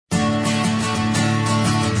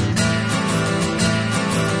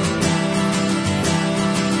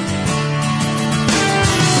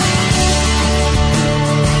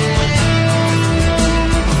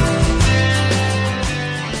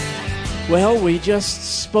Well, we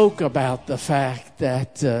just spoke about the fact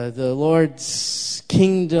that the Lord's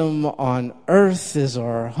kingdom on earth is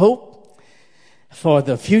our hope for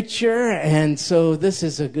the future, and so this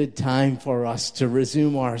is a good time for us to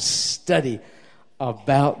resume our study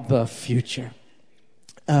about the future.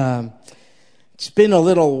 It's been a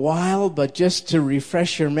little while, but just to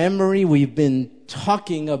refresh your memory, we've been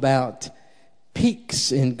talking about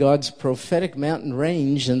peaks in God's prophetic mountain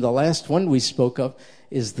range, and the last one we spoke of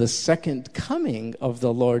is the second coming of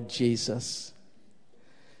the Lord Jesus.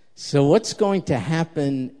 So what's going to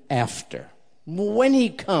happen after? When he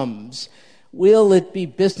comes, will it be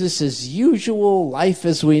business as usual, life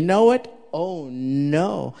as we know it? Oh,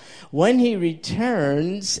 no. When he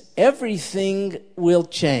returns, everything will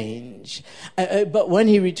change. But when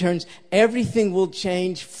he returns, everything will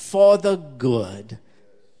change for the good.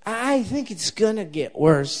 I think it's going to get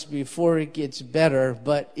worse before it gets better,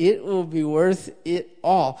 but it will be worth it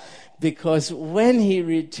all, because when he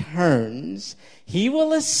returns, he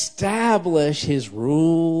will establish his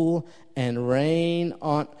rule and reign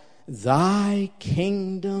on thy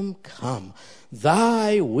kingdom come,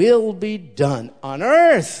 thy will be done on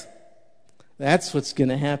earth. That's what's going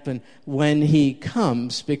to happen when he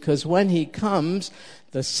comes, because when he comes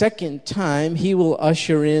the second time, he will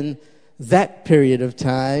usher in that period of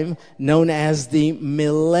time known as the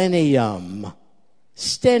Millennium,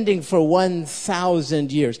 standing for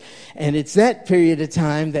 1,000 years. And it's that period of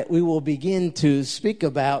time that we will begin to speak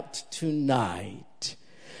about tonight.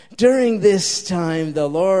 During this time, the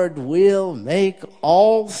Lord will make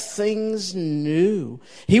all things new.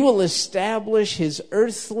 He will establish his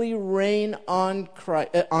earthly reign on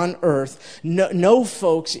earth. No,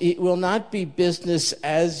 folks, it will not be business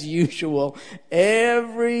as usual.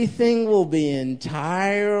 Everything will be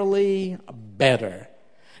entirely better.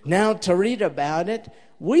 Now, to read about it,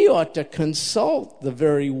 we ought to consult the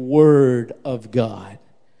very Word of God.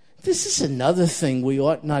 This is another thing we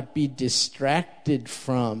ought not be distracted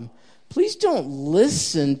from. Please don't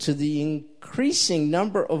listen to the increasing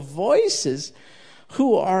number of voices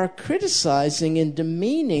who are criticizing and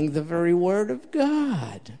demeaning the very Word of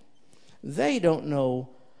God. They don't know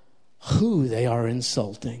who they are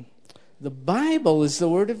insulting. The Bible is the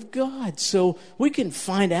Word of God, so we can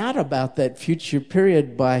find out about that future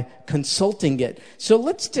period by consulting it. So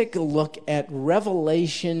let's take a look at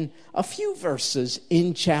Revelation, a few verses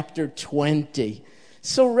in chapter 20.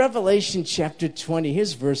 So Revelation chapter 20,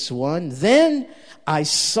 here's verse 1. Then I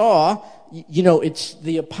saw, it's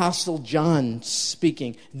the Apostle John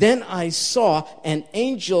speaking. Then I saw an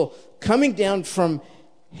angel coming down from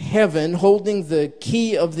heaven, holding the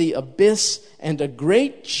key of the abyss and a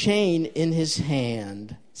great chain in his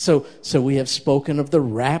hand. So we have spoken of the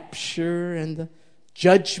rapture and the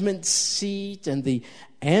judgment seat and the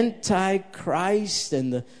Antichrist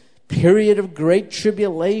and the period of great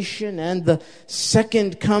tribulation and the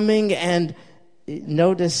second coming. And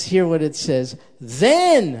notice here what it says.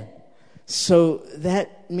 Then. So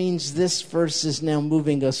that means this verse is now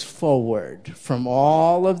moving us forward from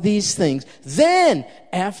all of these things. Then,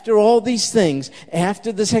 after all these things,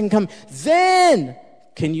 after the second coming, then,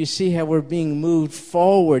 can you see how we're being moved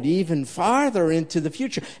forward even farther into the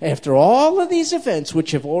future? After all of these events,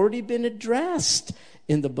 which have already been addressed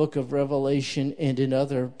in the book of Revelation and in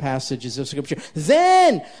other passages of Scripture.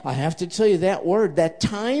 Then, I have to tell you that word, that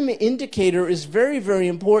time indicator is very, very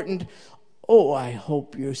important. Oh, I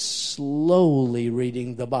hope you're slowly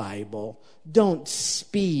reading the Bible. Don't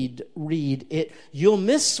speed read it. You'll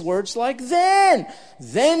miss words like then.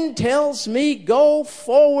 Then tells me go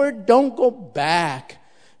forward, don't go back.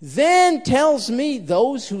 Then tells me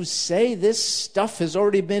those who say this stuff has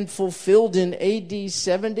already been fulfilled in AD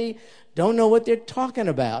 70 don't know what they're talking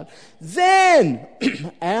about. Then,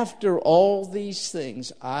 after all these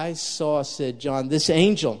things, I saw, said John, this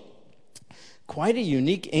angel, quite a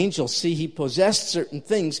unique angel. See, he possessed certain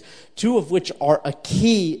things, two of which are a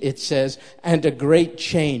key, it says, and a great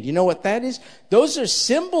chain. You know what that is? Those are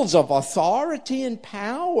symbols of authority and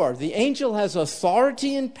power. The angel has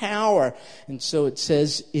authority and power. And so it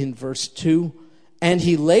says in verse 2, and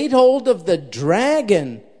he laid hold of the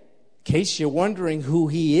dragon. In case you're wondering who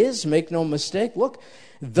he is, make no mistake. Look,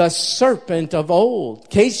 the serpent of old. In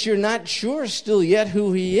case you're not sure still yet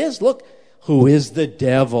who he is, look, who is the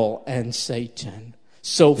devil and Satan.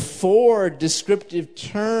 So 4 descriptive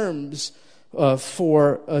terms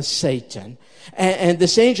for Satan. And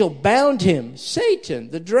this angel bound him, Satan,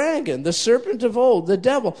 the dragon, the serpent of old, the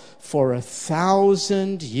devil, for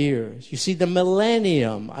 1,000 years. You see, the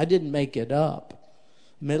millennium, I didn't make it up.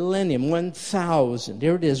 Millennium, 1,000.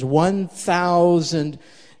 There it is, 1,000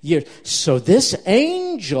 years. So this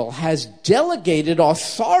angel has delegated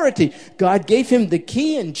authority. God gave him the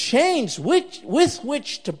key and chains with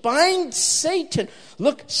which to bind Satan.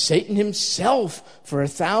 Look, Satan himself for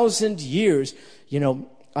 1,000 years.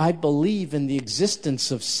 I believe in the existence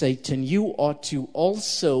of Satan. You ought to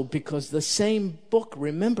also, because the same book,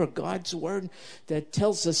 remember God's word that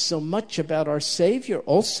tells us so much about our Savior,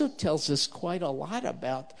 also tells us quite a lot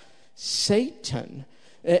about Satan.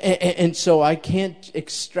 And so I can't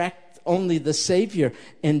extract only the Savior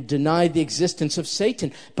and deny the existence of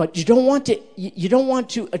Satan. But you don't want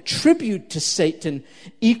to attribute to Satan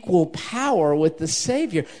equal power with the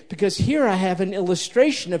Savior, because here I have an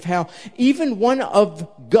illustration of how even one of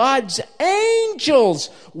God's angels,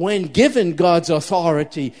 when given God's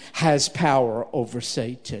authority, has power over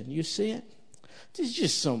Satan. You see it? There's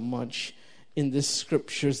just so much in the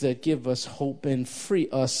scriptures that give us hope and free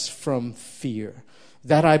us from fear.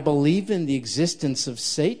 That I believe in the existence of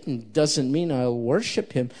Satan doesn't mean I'll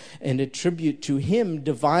worship him and attribute to him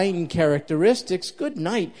divine characteristics. Good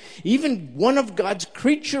night. Even one of God's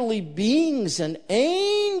creaturely beings, an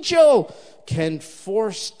angel, can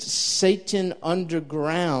force Satan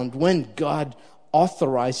underground when God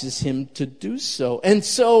authorizes him to do so. And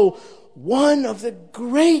so, one of the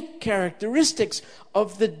great characteristics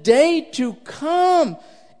of the day to come,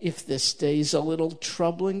 if this day's a little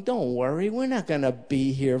troubling, don't worry. We're not going to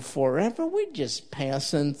be here forever. We're just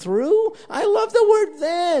passing through. I love the word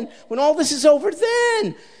then. When all this is over,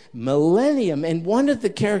 then. Millennium. And one of the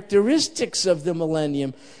characteristics of the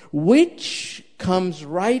millennium, which comes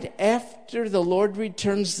right after the Lord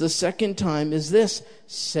returns the second time, is this: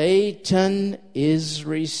 Satan is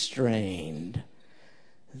restrained.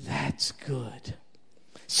 That's good.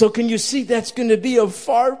 So can you see that's going to be a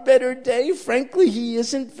far better day? Frankly, he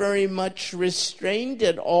isn't very much restrained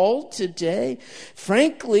at all today.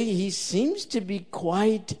 Frankly, he seems to be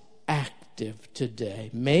quite active today.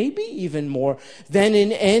 Maybe even more than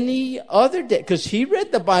in any other day. Because he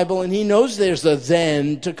read the Bible and he knows there's a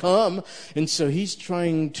then to come. And so he's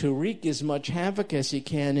trying to wreak as much havoc as he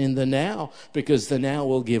can in the now. Because the now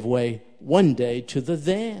will give way one day to the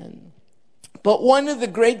then. But one of the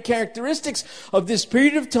great characteristics of this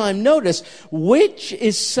period of time, notice, which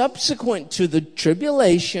is subsequent to the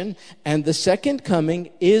tribulation and the second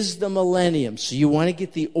coming, is the millennium. So you want to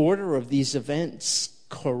get the order of these events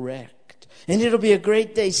correct. And it'll be a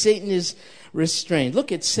great day. Satan is restrained.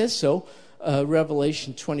 Look, it says so,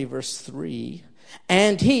 Revelation 20, verse 3.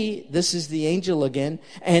 And he, this is the angel again,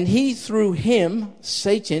 and he threw him,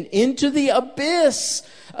 Satan, into the abyss.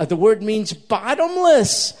 The word means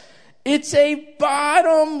bottomless. It's a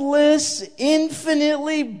bottomless,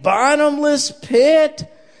 infinitely bottomless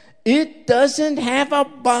pit. It doesn't have a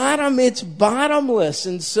bottom. It's bottomless.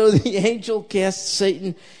 And so the angel cast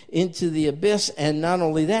Satan into the abyss. And not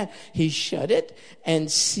only that, he shut it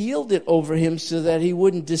and sealed it over him so that he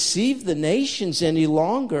wouldn't deceive the nations any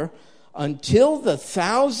longer until the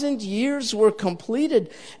 1,000 years were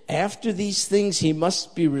completed. After these things, he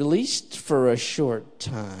must be released for a short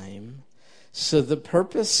time. So the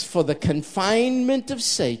purpose for the confinement of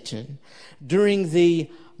Satan during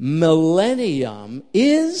the millennium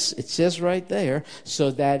is, it says right there,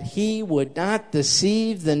 so that he would not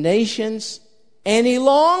deceive the nations any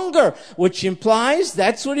longer, which implies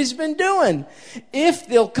that's what he's been doing. If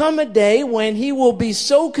there'll come a day when he will be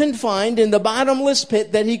so confined in the bottomless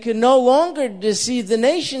pit that he can no longer deceive the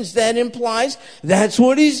nations, that implies that's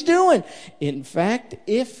what he's doing. In fact,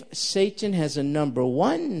 if Satan has a number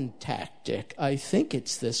one tactic, I think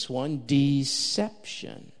it's this one: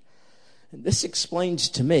 deception. And this explains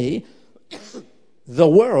to me the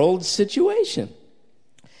world situation.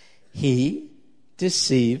 He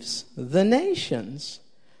deceives the nations.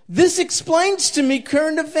 This explains to me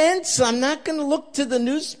current events. I'm not going to look to the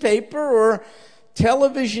newspaper or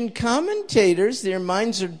television commentators. Their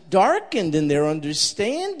minds are darkened in their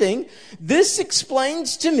understanding. This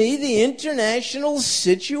explains to me the international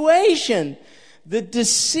situation. The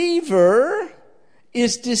deceiver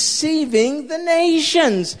is deceiving the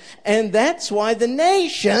nations. And that's why the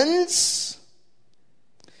nations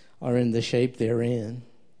are in the shape they're in.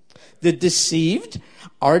 The deceived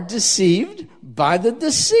are deceived by the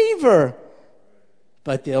deceiver.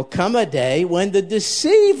 But there'll come a day when the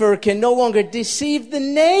deceiver can no longer deceive the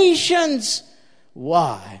nations.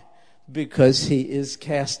 Why? Because he is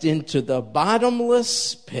cast into the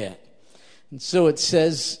bottomless pit. And so it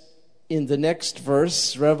says in the next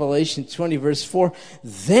verse, Revelation 20, verse 4,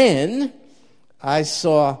 then I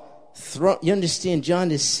saw you understand, John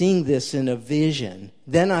is seeing this in a vision.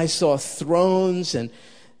 Then I saw thrones, and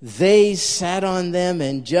they sat on them,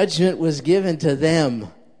 and judgment was given to them.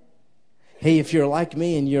 Hey, if you're like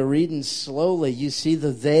me and you're reading slowly, you see the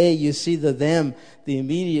they, you see the them. The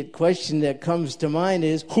immediate question that comes to mind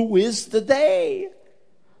is, who is the they?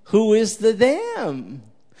 Who is the them?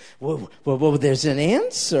 Well, there's an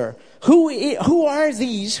answer. Who are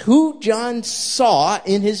these who John saw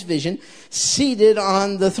in his vision seated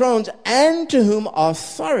on the thrones and to whom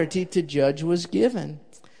authority to judge was given?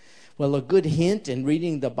 Well, a good hint in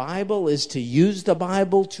reading the Bible is to use the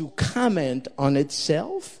Bible to comment on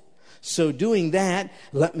itself. So doing that,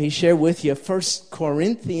 let me share with you 1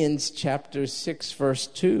 Corinthians chapter 6, verse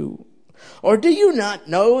 2. Or do you not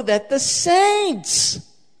know that the saints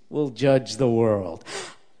will judge the world?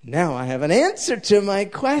 Now I have an answer to my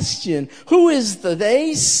question. Who is the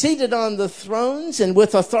they seated on the thrones and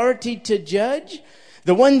with authority to judge?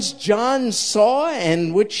 The ones John saw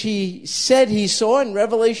and which he said he saw in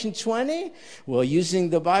Revelation 20? Well, using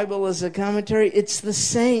the Bible as a commentary, it's the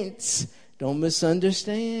saints. Don't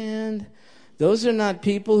misunderstand. Those are not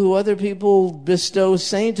people who other people bestow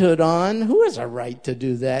sainthood on. Who has a right to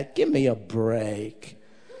do that? Give me a break.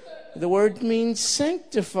 The word means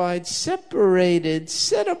sanctified, separated,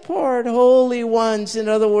 set apart, holy ones. In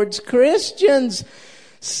other words, Christians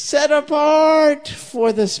set apart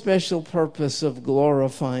for the special purpose of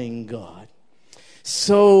glorifying God.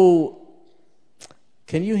 So,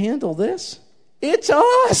 can you handle this? It's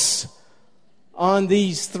us on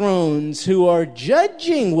these thrones who are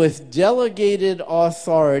judging with delegated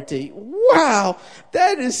authority. Wow,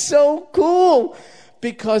 that is so cool.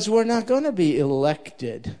 Because we're not going to be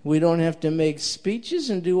elected. We don't have to make speeches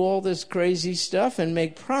and do all this crazy stuff and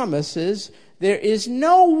make promises there is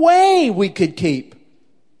no way we could keep.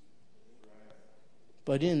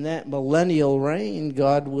 But in that millennial reign,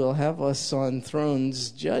 God will have us on thrones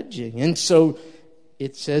judging. And so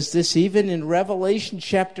it says this even in Revelation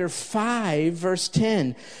chapter 5, verse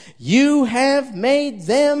 10. You have made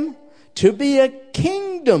them to be a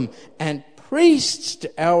kingdom and priests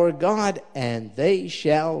to our God, and they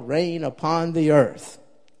shall reign upon the earth.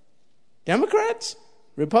 Democrats?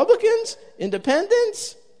 Republicans?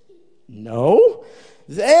 Independents? No.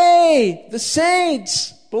 They, the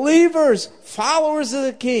saints, believers, followers of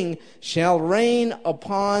the King, shall reign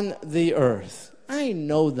upon the earth. I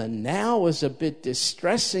know the now is a bit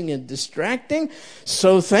distressing and distracting,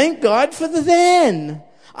 so thank God for the then.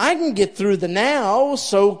 I can get through the now,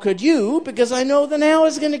 so could you, because I know the now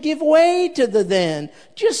is going to give way to the then.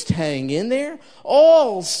 Just hang in there.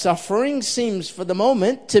 All suffering seems for the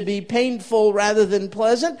moment to be painful rather than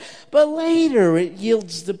pleasant, but later it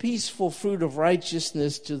yields the peaceful fruit of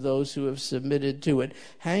righteousness to those who have submitted to it.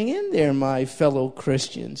 Hang in there, my fellow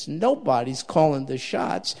Christians. Nobody's calling the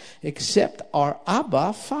shots except our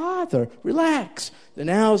Abba Father. Relax. The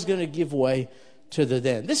now is going to give way to the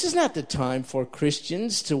then. This is not the time for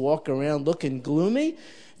Christians to walk around looking gloomy.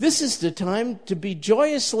 This is the time to be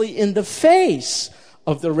joyously in the face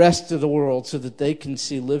of the rest of the world so that they can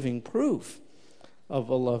see living proof of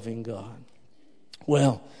a loving God.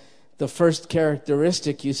 Well, the first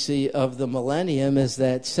characteristic you see of the millennium is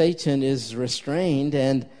that Satan is restrained,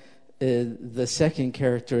 and the second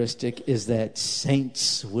characteristic is that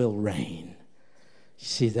saints will reign. You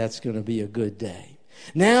see, that's going to be a good day.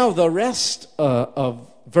 Now, the rest of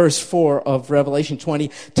verse 4 of Revelation 20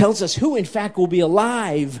 tells us who, in fact, will be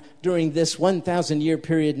alive during this 1,000-year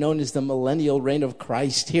period known as the millennial reign of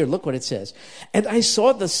Christ. Here, look what it says. And I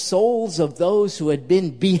saw the souls of those who had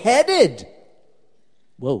been beheaded.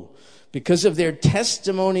 Whoa. Because of their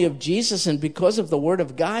testimony of Jesus and because of the word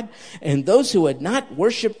of God. And those who had not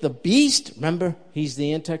worshipped the beast. Remember, he's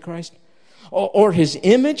the Antichrist. Or his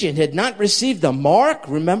image, and had not received the mark.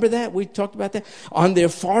 Remember that? We talked about that. On their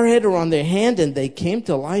forehead or on their hand, and they came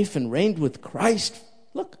to life and reigned with Christ.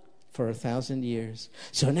 Look, for 1,000 years.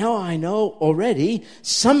 So now I know already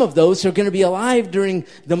some of those are going to be alive during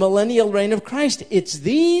the millennial reign of Christ. It's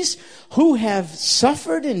these who have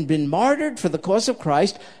suffered and been martyred for the cause of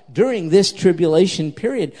Christ during this tribulation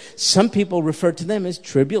period. Some people refer to them as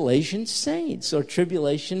tribulation saints or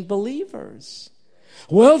tribulation believers.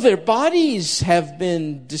 Well, their bodies have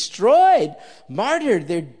been destroyed, martyred,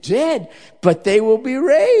 they're dead, but they will be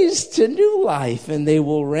raised to new life, and they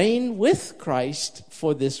will reign with Christ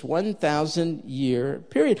for this 1,000-year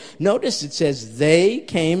period. Notice it says they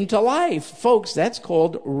came to life. Folks, that's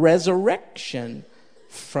called resurrection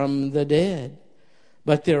from the dead.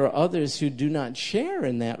 But there are others who do not share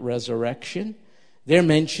in that resurrection. They're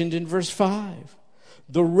mentioned in verse 5.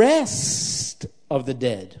 The rest of the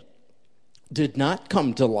dead did not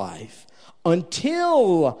come to life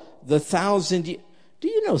until the 1,000 years. Do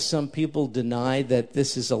you know some people deny that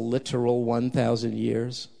this is a literal 1,000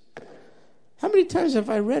 years? How many times have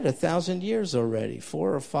I read 1,000 years already?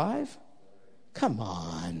 4 or 5? Come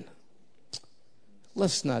on.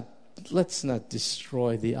 Let's not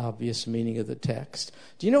destroy the obvious meaning of the text.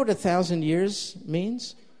 Do you know what 1,000 years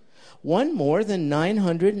means? One more than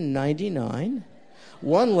 999,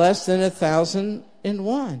 one less than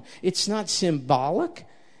 1,001. It's not symbolic.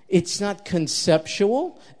 It's not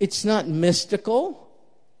conceptual. It's not mystical.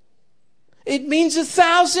 It means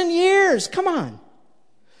 1,000 years. Come on.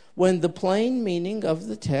 When the plain meaning of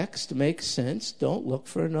the text makes sense, don't look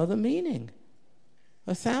for another meaning.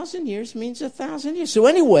 1,000 years means 1,000 years. So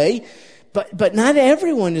anyway, but not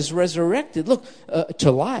everyone is resurrected. Look,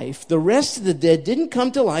 to life. The rest of the dead didn't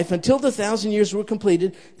come to life until the 1,000 years were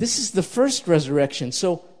completed. This is the first resurrection.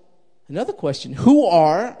 So another question, who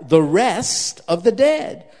are the rest of the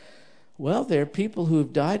dead? Well, they're people who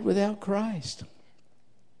have died without Christ.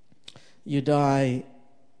 You die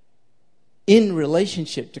in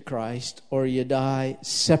relationship to Christ, or you die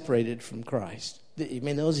separated from Christ. I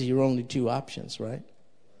mean, those are your only two options, right?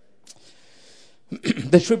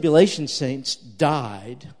 The tribulation saints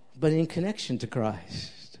died, but in connection to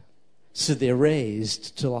Christ. So they're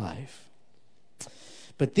raised to life.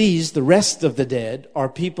 But these, the rest of the dead, are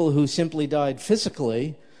people who simply died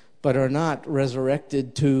physically, but are not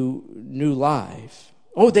resurrected to new life.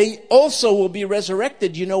 Oh, they also will be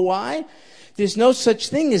resurrected. You know why? There's no such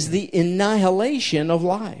thing as the annihilation of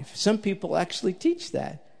life. Some people actually teach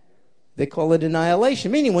that. They call it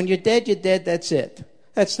annihilation, meaning when you're dead, that's it.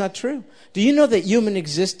 That's not true. Do you know that human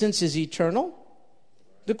existence is eternal?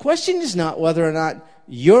 The question is not whether or not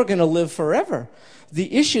you're going to live forever.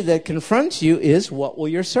 The issue that confronts you is, what will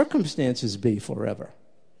your circumstances be forever?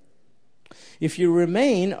 If you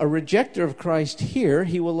remain a rejecter of Christ here,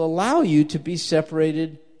 he will allow you to be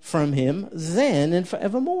separated from him then and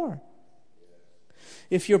forevermore.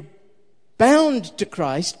 If you're bound to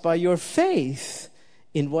Christ by your faith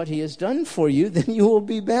in what he has done for you, then you will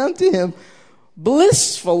be bound to him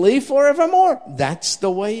blissfully forevermore. That's the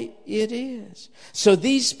way it is. So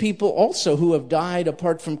these people also who have died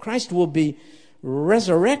apart from Christ will be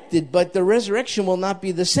resurrected, but the resurrection will not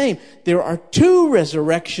be the same. There are two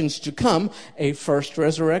resurrections to come, a first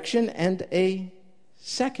resurrection and a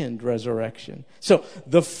second resurrection. So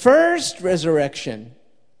the first resurrection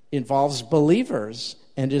involves believers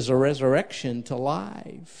and is a resurrection to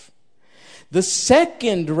life. The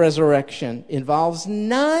second resurrection involves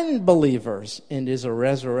non-believers and is a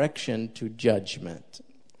resurrection to judgment.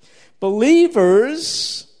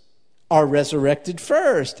 Believers are resurrected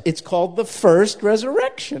first. It's called the first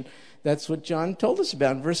resurrection. That's what John told us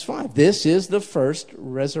about in verse 5. This is the first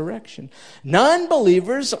resurrection.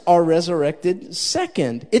 Non-believers are resurrected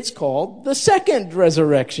second. It's called the second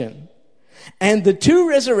resurrection. And the two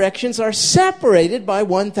resurrections are separated by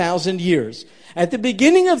 1,000 years. At the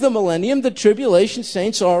beginning of the millennium, the tribulation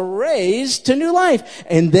saints are raised to new life,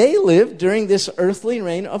 and they live during this earthly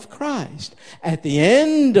reign of Christ. At the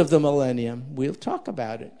end of the millennium, we'll talk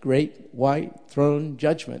about it, great white throne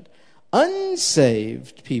judgment.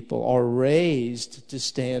 Unsaved people are raised to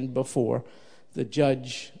stand before the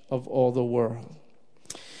judge of all the world.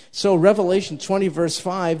 So Revelation 20 verse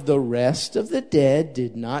 5, the rest of the dead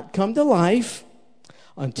did not come to life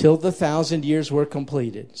until the 1,000 years were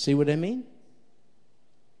completed. See what I mean?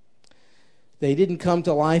 They didn't come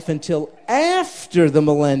to life until after the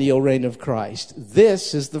millennial reign of Christ.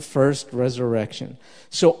 This is the first resurrection.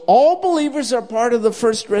 So all believers are part of the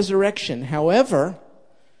first resurrection. However,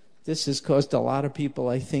 this has caused a lot of people,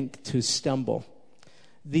 I think, to stumble.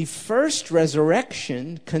 The first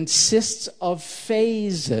resurrection consists of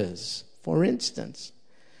phases. For instance,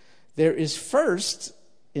 there is first,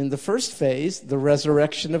 in the first phase, the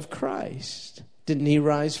resurrection of Christ. Didn't he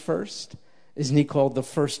rise first? Isn't he called the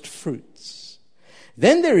first fruits?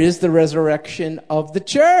 Then there is the resurrection of the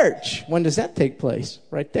church. When does that take place?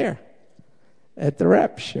 Right there, at the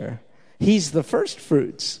rapture. He's the first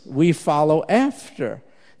fruits. We follow after.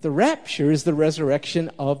 The rapture is the resurrection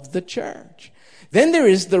of the church. Then there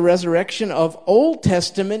is the resurrection of Old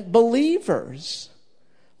Testament believers.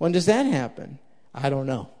 When does that happen? I don't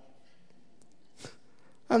know.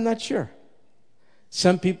 I'm not sure.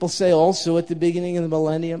 Some people say also at the beginning of the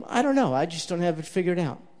millennium. I don't know. I just don't have it figured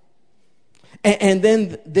out. And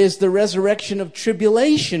then there's the resurrection of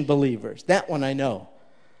tribulation believers. That one I know,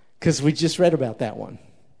 because we just read about that one.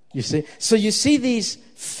 You see? So you see these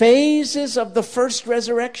phases of the first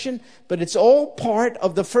resurrection, but it's all part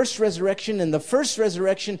of the first resurrection, and the first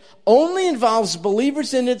resurrection only involves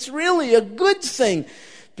believers, and it's really a good thing,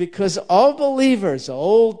 because all believers,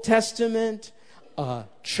 Old Testament,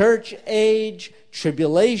 church age,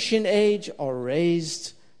 tribulation age, are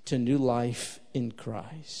raised to new life in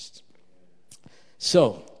Christ.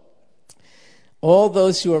 So, All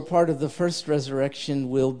those who are part of the first resurrection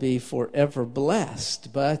will be forever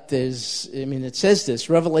blessed. But it says this,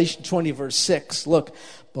 Revelation 20, verse 6. Look,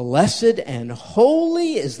 blessed and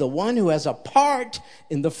holy is the one who has a part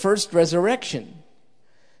in the first resurrection.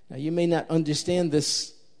 Now, you may not understand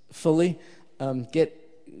this fully.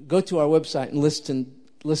 Go to our website and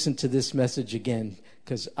listen to this message again,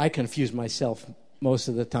 because I confuse myself most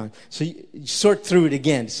of the time. So you sort through it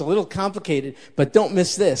again. It's a little complicated, but don't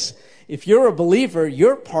miss this. If you're a believer,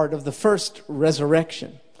 you're part of the first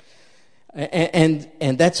resurrection.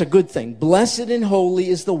 And that's a good thing. Blessed and holy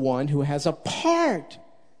is the one who has a part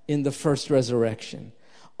in the first resurrection.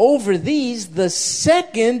 Over these, the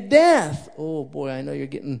second death. Oh boy, I know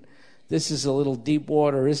this is a little deep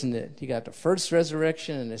water, isn't it? You got the first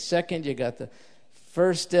resurrection and the second. You got the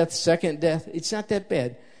first death, second death. It's not that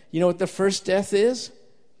bad. You know what the first death is?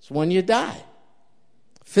 It's when you die.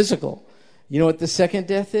 Physical. You know what the second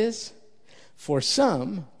death is? For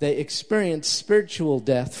some, they experience spiritual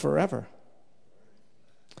death forever.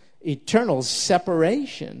 Eternal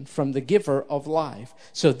separation from the giver of life.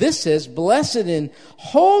 So this says, blessed and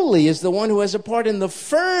holy is the one who has a part in the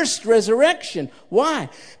first resurrection. Why?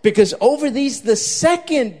 Because over these, the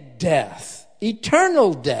second death,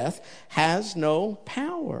 eternal death, has no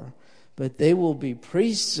power. But they will be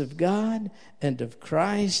priests of God and of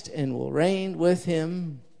Christ and will reign with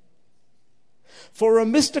him. For a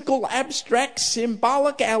mystical, abstract,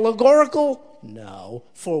 symbolic, allegorical? No,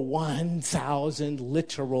 for 1,000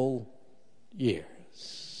 literal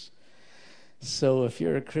years. So if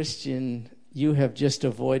you're a Christian, you have just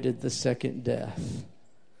avoided the second death.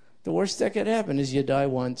 The worst that could happen is you die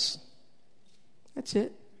once. That's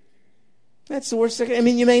it. That's the worst thing.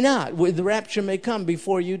 You may not. The rapture may come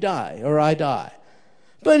before you die or I die.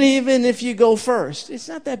 But even if you go first, it's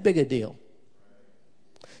not that big a deal.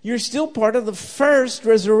 You're still part of the first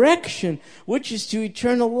resurrection, which is to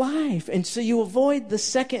eternal life. And so you avoid the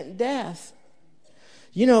second death.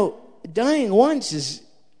 Dying once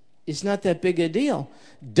is not that big a deal.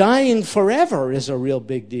 Dying forever is a real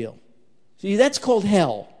big deal. See, that's called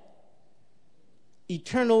hell.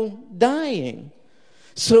 Eternal dying.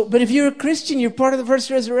 But if you're a Christian, you're part of the first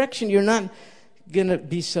resurrection. You're not going to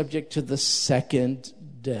be subject to the second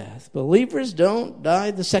death. Believers don't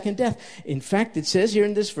die the second death. In fact, it says here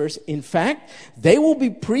in this verse, in fact, they will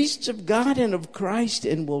be priests of God and of Christ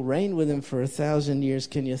and will reign with him for 1,000 years.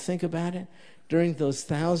 Can you think about it? During those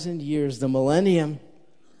 1,000 years, the millennium,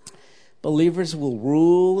 believers will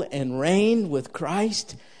rule and reign with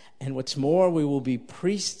Christ. And what's more, we will be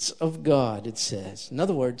priests of God, it says. In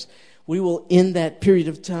other words, we will, in that period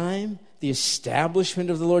of time, the establishment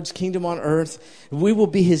of the Lord's kingdom on earth, we will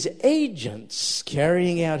be his agents,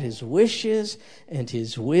 carrying out his wishes and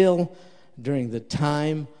his will during the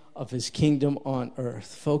time of his kingdom on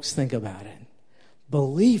earth. Folks, think about it.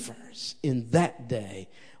 Believers in that day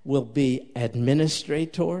will be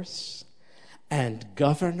administrators and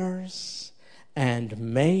governors and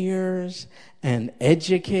mayors and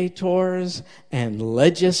educators and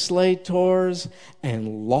legislators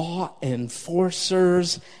and law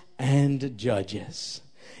enforcers and judges.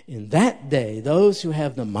 In that day, those who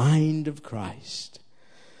have the mind of Christ,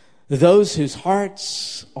 those whose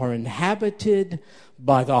hearts are inhabited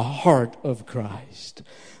by the heart of Christ,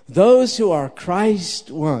 those who are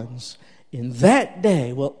Christ ones, in that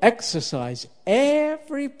day will exercise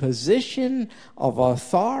every position of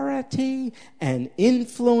authority and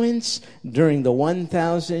influence during the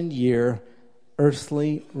 1,000-year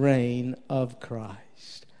earthly reign of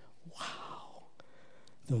Christ. Wow.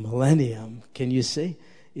 The millennium, can you see,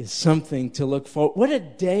 is something to look for. What a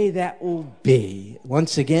day that will be.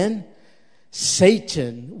 Once again,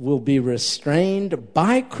 Satan will be restrained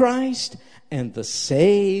by Christ, and the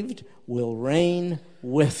saved will reign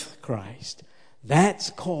with Christ. That's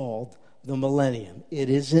called the millennium. It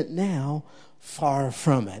isn't now, far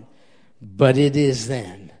from it, but it is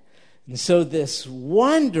then. And so this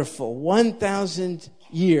wonderful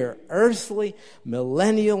 1,000-year earthly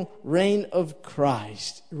millennial reign of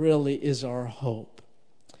Christ really is our hope.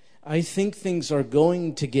 I think things are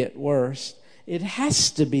going to get worse. It has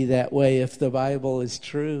to be that way if the Bible is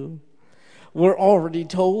true. We're already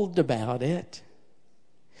told about it.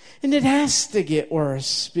 And it has to get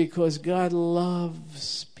worse because God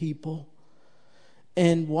loves people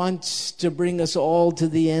and wants to bring us all to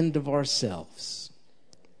the end of ourselves.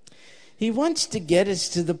 He wants to get us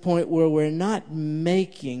to the point where we're not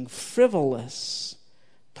making frivolous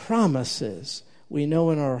promises we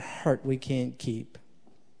know in our heart we can't keep.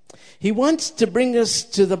 He wants to bring us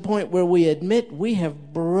to the point where we admit we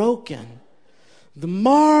have broken the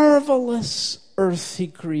marvelous earth he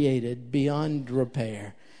created beyond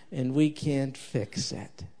repair. and we can't fix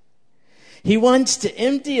it. He wants to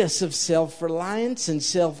empty us of self-reliance and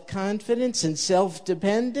self-confidence and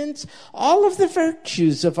self-dependence, all of the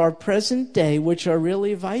virtues of our present day, which are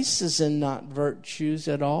really vices and not virtues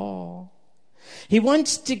at all. He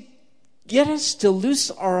wants to get us to loose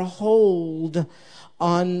our hold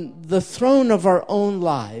on the throne of our own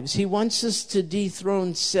lives. He wants us to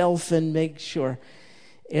dethrone self and make sure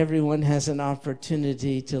everyone has an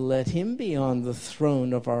opportunity to let him be on the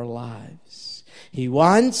throne of our lives. He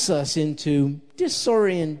wants us into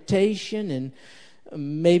disorientation and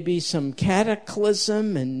maybe some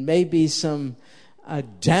cataclysm and maybe some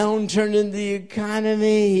downturn in the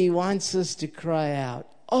economy. He wants us to cry out,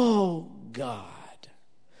 "Oh God,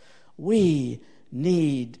 we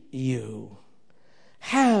need you.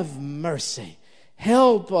 Have mercy.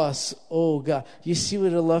 Help us, oh God." You see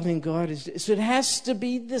what a loving God is? So it has to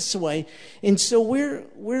be this way. And so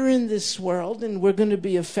we're in this world, and we're going to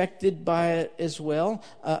be affected by it as well.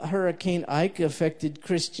 Hurricane Ike affected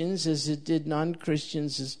Christians as it did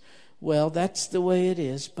non-Christians as well. That's the way it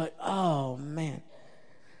is. But, oh, man.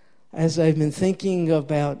 As I've been thinking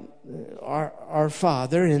about our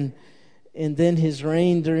Father and then his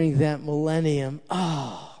reign during that millennium,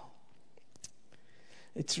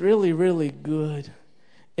 it's really, really good.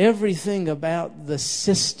 Everything about the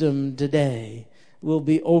system today will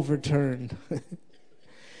be overturned.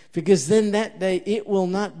 Because then that day, it will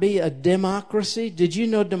not be a democracy. Did you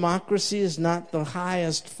know democracy is not the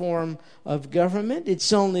highest form of government?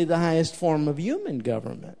 It's only the highest form of human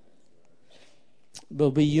government.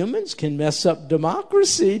 But we humans can mess up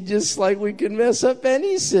democracy just like we can mess up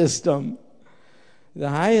any system. The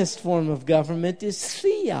highest form of government is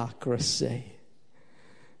theocracy.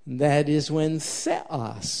 That is when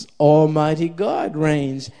Theos, Almighty God,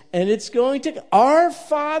 reigns. And it's going to, "Our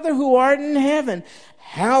Father who art in heaven,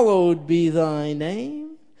 hallowed be thy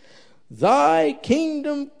name. Thy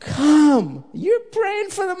kingdom come." You're praying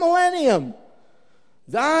for the millennium.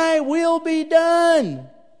 "Thy will be done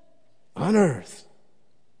on earth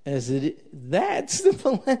as it is." That's the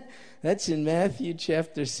millennium. That's in Matthew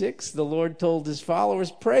chapter 6. The Lord told his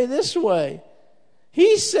followers, pray this way.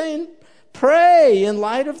 He's saying, pray in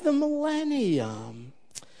light of the millennium.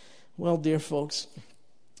 Well, dear folks,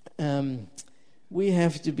 we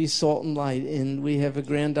have to be salt and light, and we have a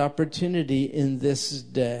grand opportunity in this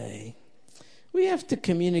day. We have to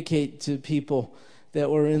communicate to people that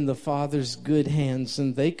we're in the Father's good hands,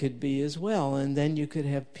 and they could be as well, and then you could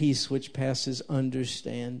have peace which passes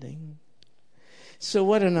understanding. So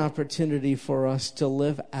what an opportunity for us to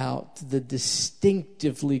live out the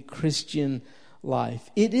distinctively Christian life.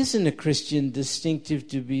 It isn't a Christian distinctive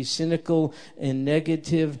to be cynical and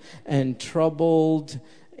negative and troubled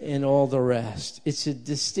and all the rest. It's a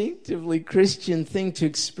distinctively Christian thing to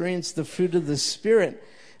experience the fruit of the Spirit,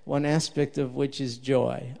 one aspect of which is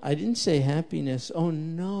joy. I didn't say happiness. Oh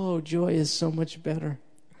no, joy is so much better.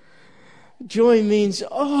 Joy means,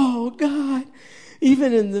 oh God,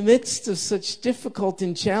 even in the midst of such difficult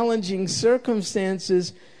and challenging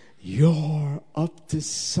circumstances, you're up to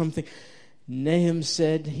something. Nahum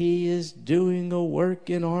said he is doing a work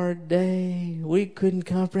in our day. We couldn't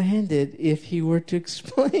comprehend it if he were to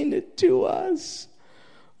explain it to us.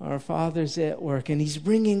 Our Father's at work, and he's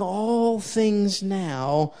bringing all things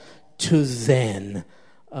now to then.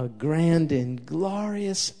 A grand and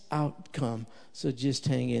glorious outcome. So just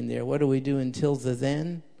hang in there. What do we do until the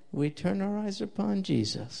then? We turn our eyes upon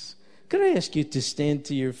Jesus. Could I ask you to stand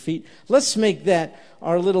to your feet? Let's make that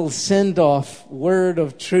our little send-off word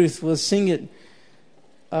of truth. We'll sing it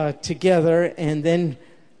together, and then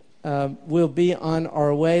we'll be on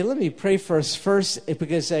our way. Let me pray for us first,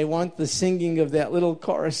 because I want the singing of that little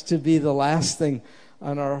chorus to be the last thing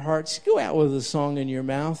on our hearts. Go out with a song in your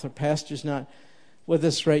mouth. Our pastor's not with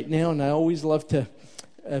us right now, and I always love to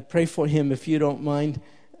pray for him, if you don't mind,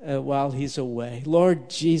 while he's away. Lord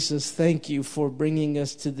Jesus, thank you for bringing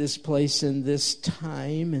us to this place in this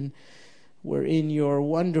time, and we're in your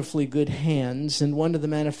wonderfully good hands, and one of the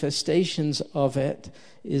manifestations of it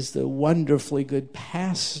is the wonderfully good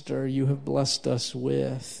pastor you have blessed us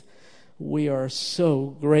with. We are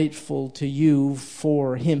so grateful to you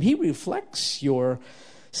for him. He reflects your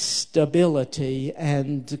stability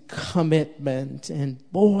and commitment,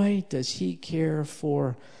 and boy, does he care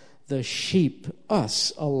for the sheep,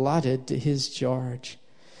 us, allotted to his charge.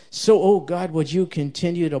 So, oh God, would you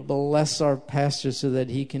continue to bless our pastor so that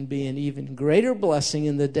he can be an even greater blessing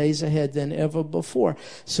in the days ahead than ever before.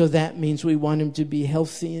 So that means we want him to be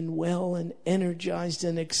healthy and well and energized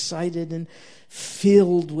and excited and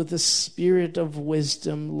filled with the spirit of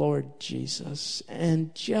wisdom, Lord Jesus,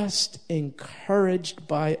 and just encouraged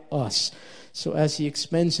by us. So as he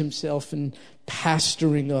expends himself in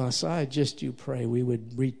pastoring us, I just do pray we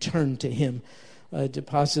would return to him a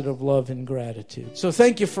deposit of love and gratitude. So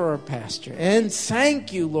thank you for our pastor. And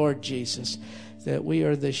thank you, Lord Jesus, that we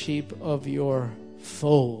are the sheep of your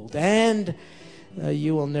fold. And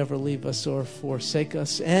you will never leave us or forsake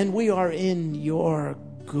us. And we are in your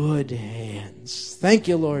good hands. Thank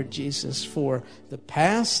you, Lord Jesus, for the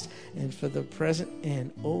past and for the present.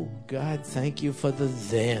 And, oh God, thank you for the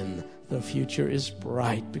then. The future is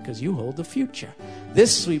bright because you hold the future.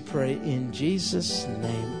 This we pray in Jesus'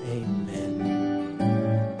 name. Amen.